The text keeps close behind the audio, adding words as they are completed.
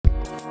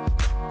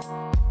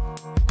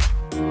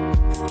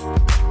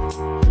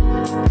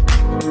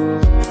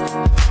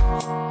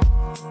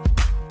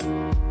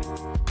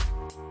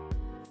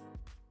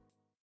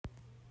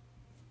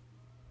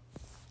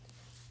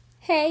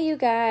you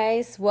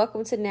guys.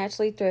 Welcome to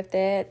Naturally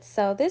Thrifted.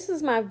 So this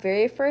is my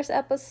very first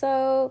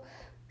episode.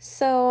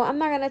 So I'm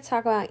not going to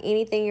talk about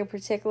anything in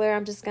particular.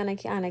 I'm just going to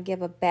kind of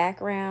give a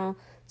background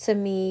to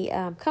me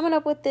coming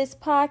up with this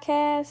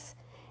podcast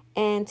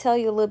and tell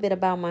you a little bit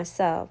about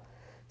myself.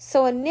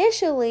 So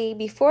initially,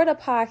 before the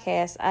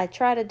podcast, I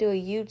tried to do a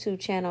YouTube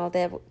channel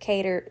that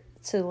catered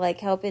to like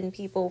helping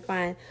people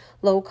find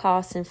low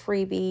cost and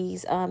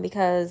freebies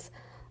because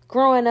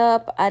growing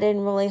up, I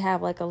didn't really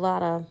have like a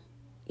lot of,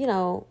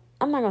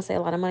 I'm not going to say a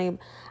lot of money.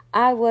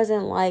 I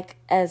wasn't like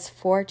as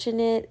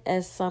fortunate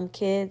as some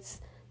kids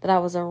that I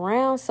was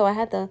around. So I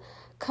had to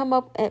come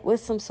up with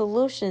some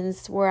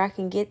solutions where I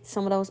can get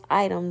some of those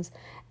items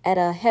at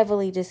a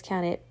heavily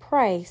discounted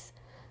price.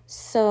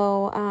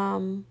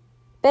 So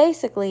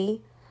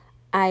basically,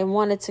 I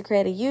wanted to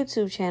create a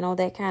YouTube channel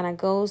that kind of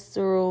goes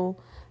through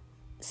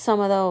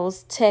some of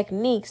those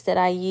techniques that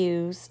I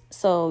use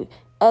so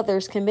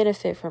others can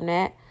benefit from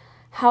that.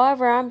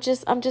 However, I'm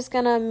just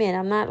going to admit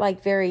I'm not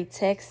like very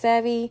tech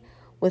savvy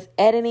with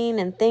editing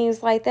and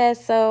things like that.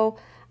 So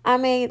I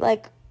made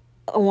like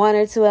 1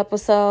 or 2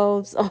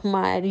 episodes on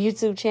my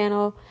YouTube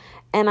channel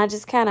and I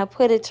just kind of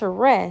put it to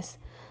rest.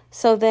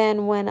 So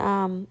then when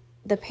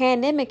the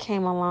pandemic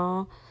came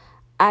along,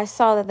 I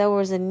saw that there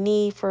was a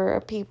need for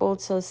people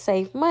to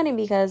save money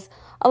because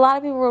a lot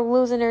of people were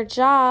losing their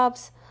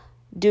jobs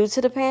due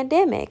to the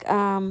pandemic.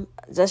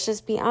 Let's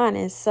just be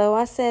honest. So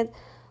I said,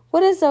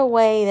 what is a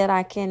way that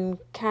I can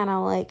kind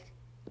of like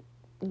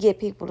get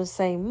people to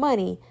save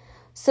money?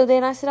 So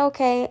then I said,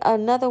 okay,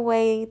 another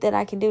way that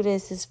I can do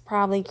this is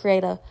probably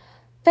create a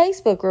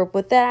Facebook group.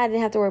 With that, I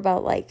didn't have to worry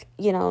about like,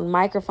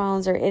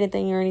 microphones or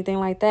anything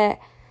like that.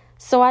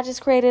 So I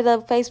just created a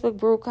Facebook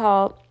group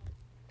called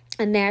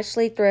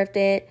Naturally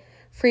Thrifted,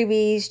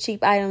 freebies,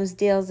 cheap items,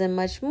 deals, and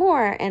much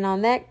more. And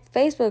on that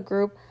Facebook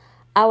group,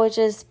 I would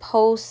just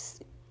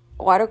post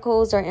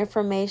articles or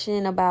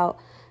information about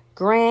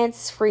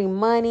grants, free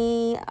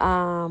money,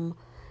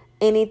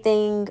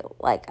 anything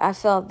like I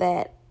felt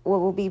that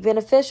would be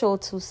beneficial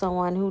to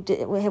someone who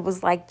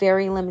was like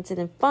very limited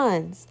in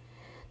funds.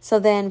 So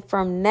then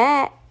from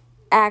that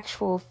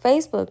actual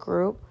Facebook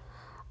group,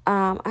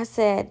 I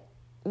said,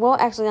 well,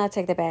 actually, I'll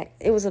take that back.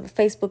 It was a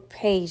Facebook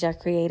page I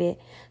created.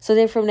 So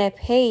then from that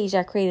page,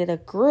 I created a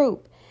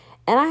group.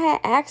 And I had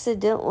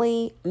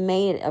accidentally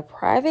made a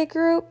private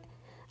group.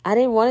 I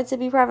didn't want it to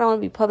be private. I want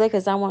it to be public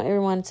because I want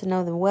everyone to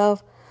know the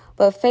wealth.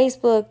 But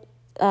Facebook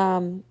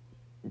don't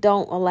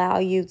allow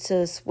you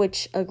to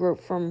switch a group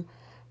from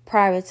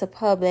private to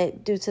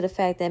public due to the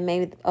fact that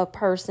maybe a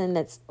person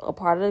that's a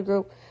part of the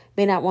group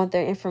may not want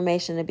their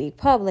information to be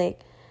public.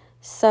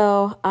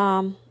 So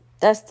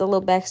that's the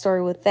little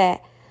backstory with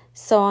that.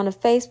 So on the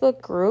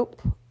Facebook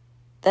group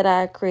that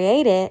I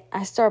created,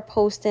 I started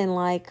posting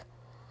like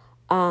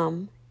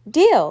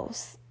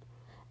deals.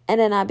 And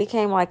then I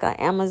became like an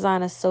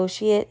Amazon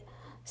associate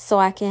so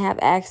I can have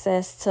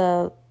access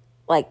to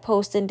like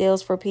posting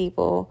deals for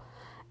people.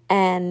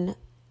 And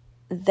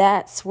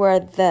that's where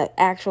the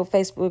actual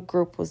Facebook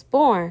group was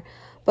born.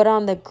 But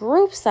on the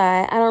group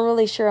side, I don't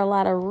really share a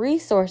lot of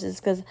resources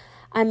because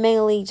I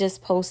mainly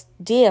just post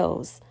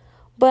deals.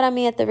 But I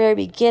mean, at the very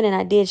beginning,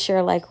 I did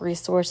share like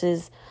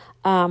resources,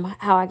 how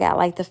I got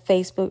like the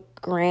Facebook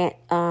grant.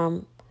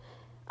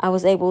 I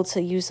was able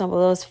to use some of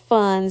those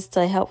funds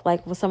to help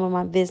like with some of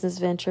my business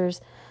ventures.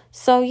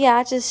 So yeah,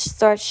 I just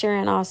started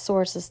sharing all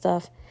sorts of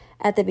stuff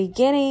at the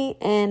beginning.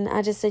 And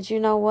I just said, you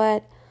know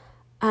what?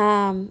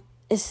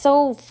 It's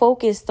so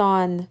focused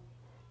on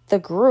the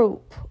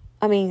group.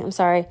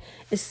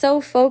 It's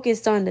so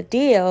focused on the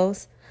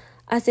deals.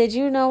 I said,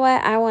 you know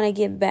what? I want to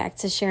get back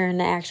to sharing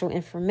the actual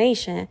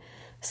information.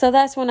 So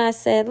that's when I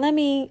said, let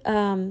me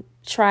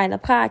try the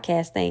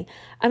podcast thing.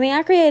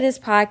 I created this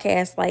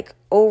podcast like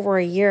over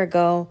a year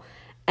ago,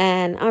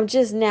 and I'm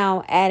just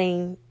now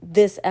adding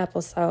this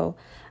episode.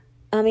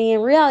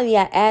 In reality,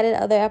 I added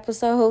other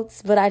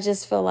episodes, but I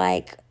just feel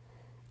like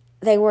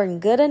they weren't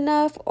good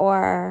enough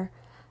or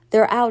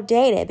they're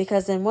outdated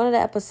because in one of the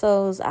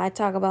episodes, I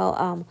talk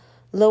about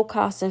low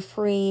cost and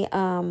free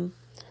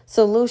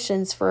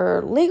solutions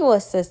for legal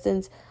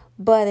assistance.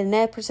 But in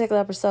that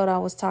particular episode, I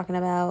was talking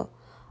about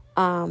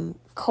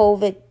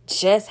COVID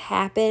just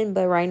happened,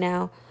 but right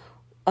now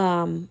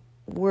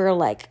we're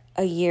like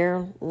a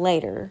year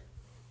later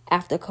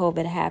after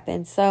COVID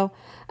happened. So,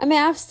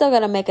 I'm still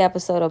going to make an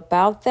episode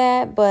about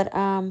that. But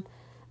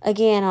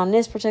again, on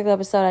this particular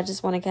episode, I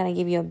just want to kind of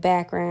give you a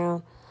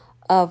background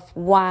of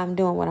why I'm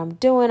doing what I'm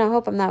doing. I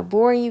hope I'm not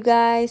boring you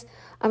guys.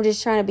 I'm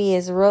just trying to be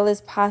as real as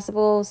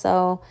possible.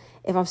 So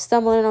if I'm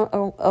stumbling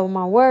on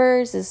my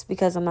words, it's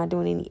because I'm not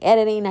doing any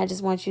editing. I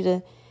just want you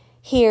to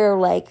hear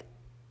like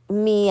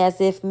me as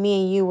if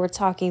me and you were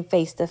talking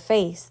face to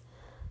face.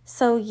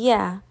 So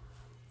yeah,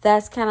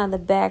 that's kind of the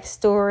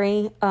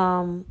backstory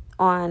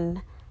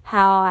on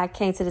how I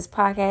came to this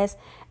podcast.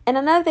 And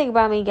another thing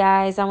about me,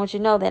 guys, I want you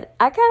to know that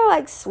I kind of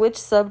like switch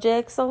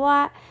subjects a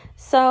lot.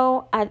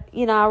 So I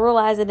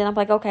realized it and I'm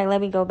like, okay,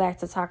 let me go back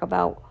to talk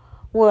about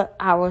what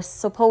I was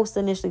supposed to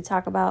initially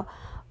talk about.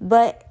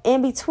 But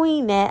in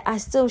between that, I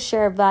still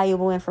share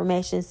valuable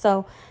information.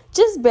 So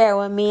just bear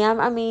with me.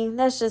 I mean,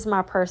 that's just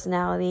my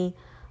personality.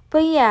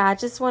 But yeah, I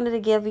just wanted to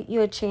give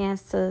you a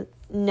chance to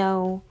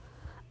know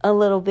a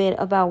little bit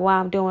about why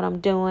I'm doing what I'm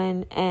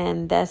doing.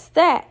 And that's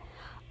that.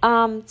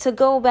 To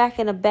go back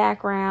in the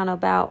background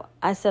about,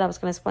 I said I was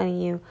going to explain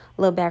to you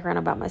a little background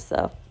about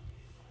myself.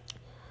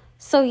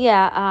 So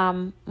yeah,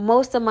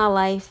 most of my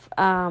life,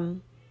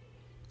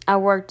 I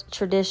worked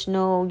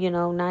traditional,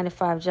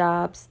 9-to-5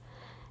 jobs.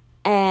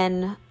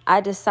 And I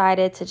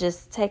decided to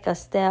just take a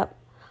step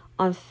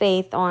on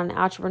faith on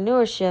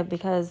entrepreneurship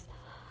because,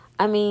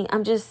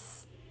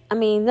 there's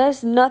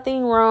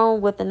nothing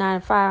wrong with the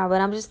 9-to-5, but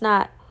I'm just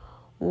not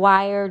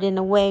wired in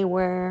a way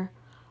where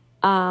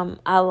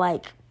I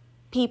like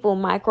people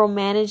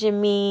micromanaging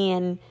me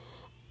and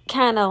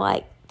kind of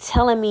like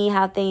telling me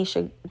how things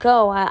should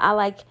go. I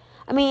like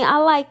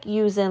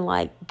using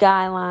like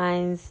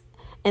guidelines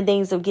and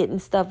things of getting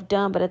stuff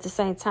done, but at the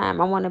same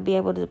time, I want to be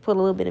able to put a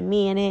little bit of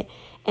me in it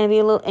and be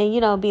a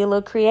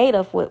little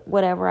creative with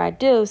whatever I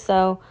do.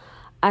 So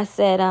I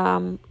said,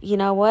 you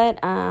know what?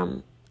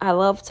 I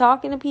love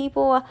talking to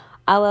people.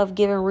 I love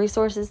giving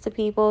resources to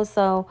people.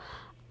 So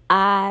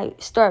I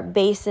start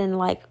basing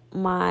like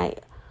my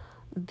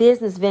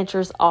business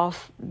ventures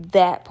off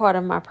that part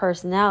of my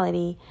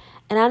personality.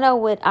 And I know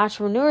with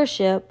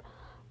entrepreneurship,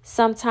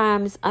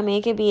 sometimes,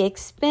 it can be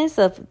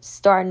expensive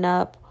starting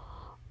up,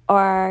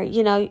 or,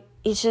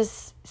 it's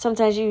just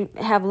sometimes you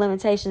have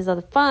limitations of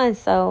the funds.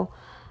 So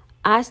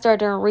I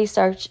started doing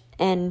research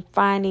and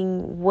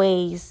finding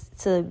ways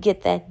to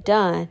get that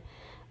done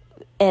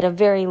at a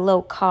very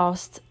low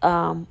cost,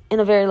 in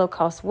a very low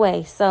cost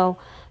way. So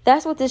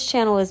that's what this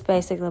channel is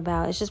basically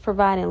about. It's just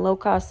providing low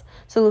cost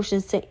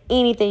solutions to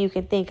anything you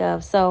can think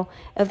of. So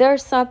if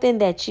there's something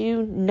that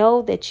you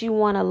know that you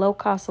want a low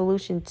cost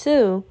solution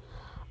to,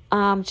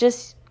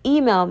 just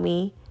email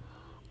me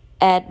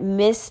at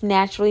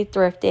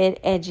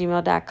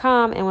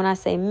missnaturallythrifted@gmail.com. And when I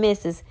say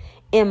miss, is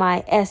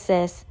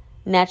MISS,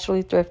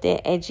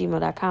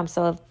 naturallythrifted@gmail.com.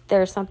 So if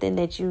there's something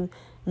that you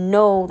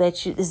know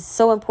that is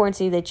so important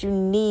to you that you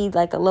need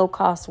like a low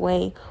cost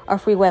way or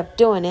free way of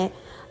doing it,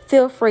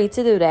 feel free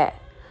to do that.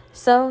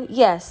 So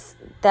yes,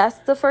 that's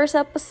the first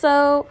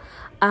episode.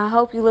 I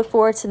hope you look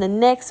forward to the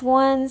next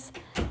ones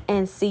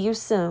and see you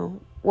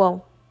soon.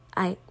 Well,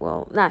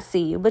 not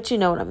see you, but you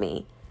know what I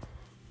mean.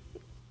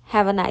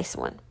 Have a nice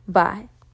one. Bye.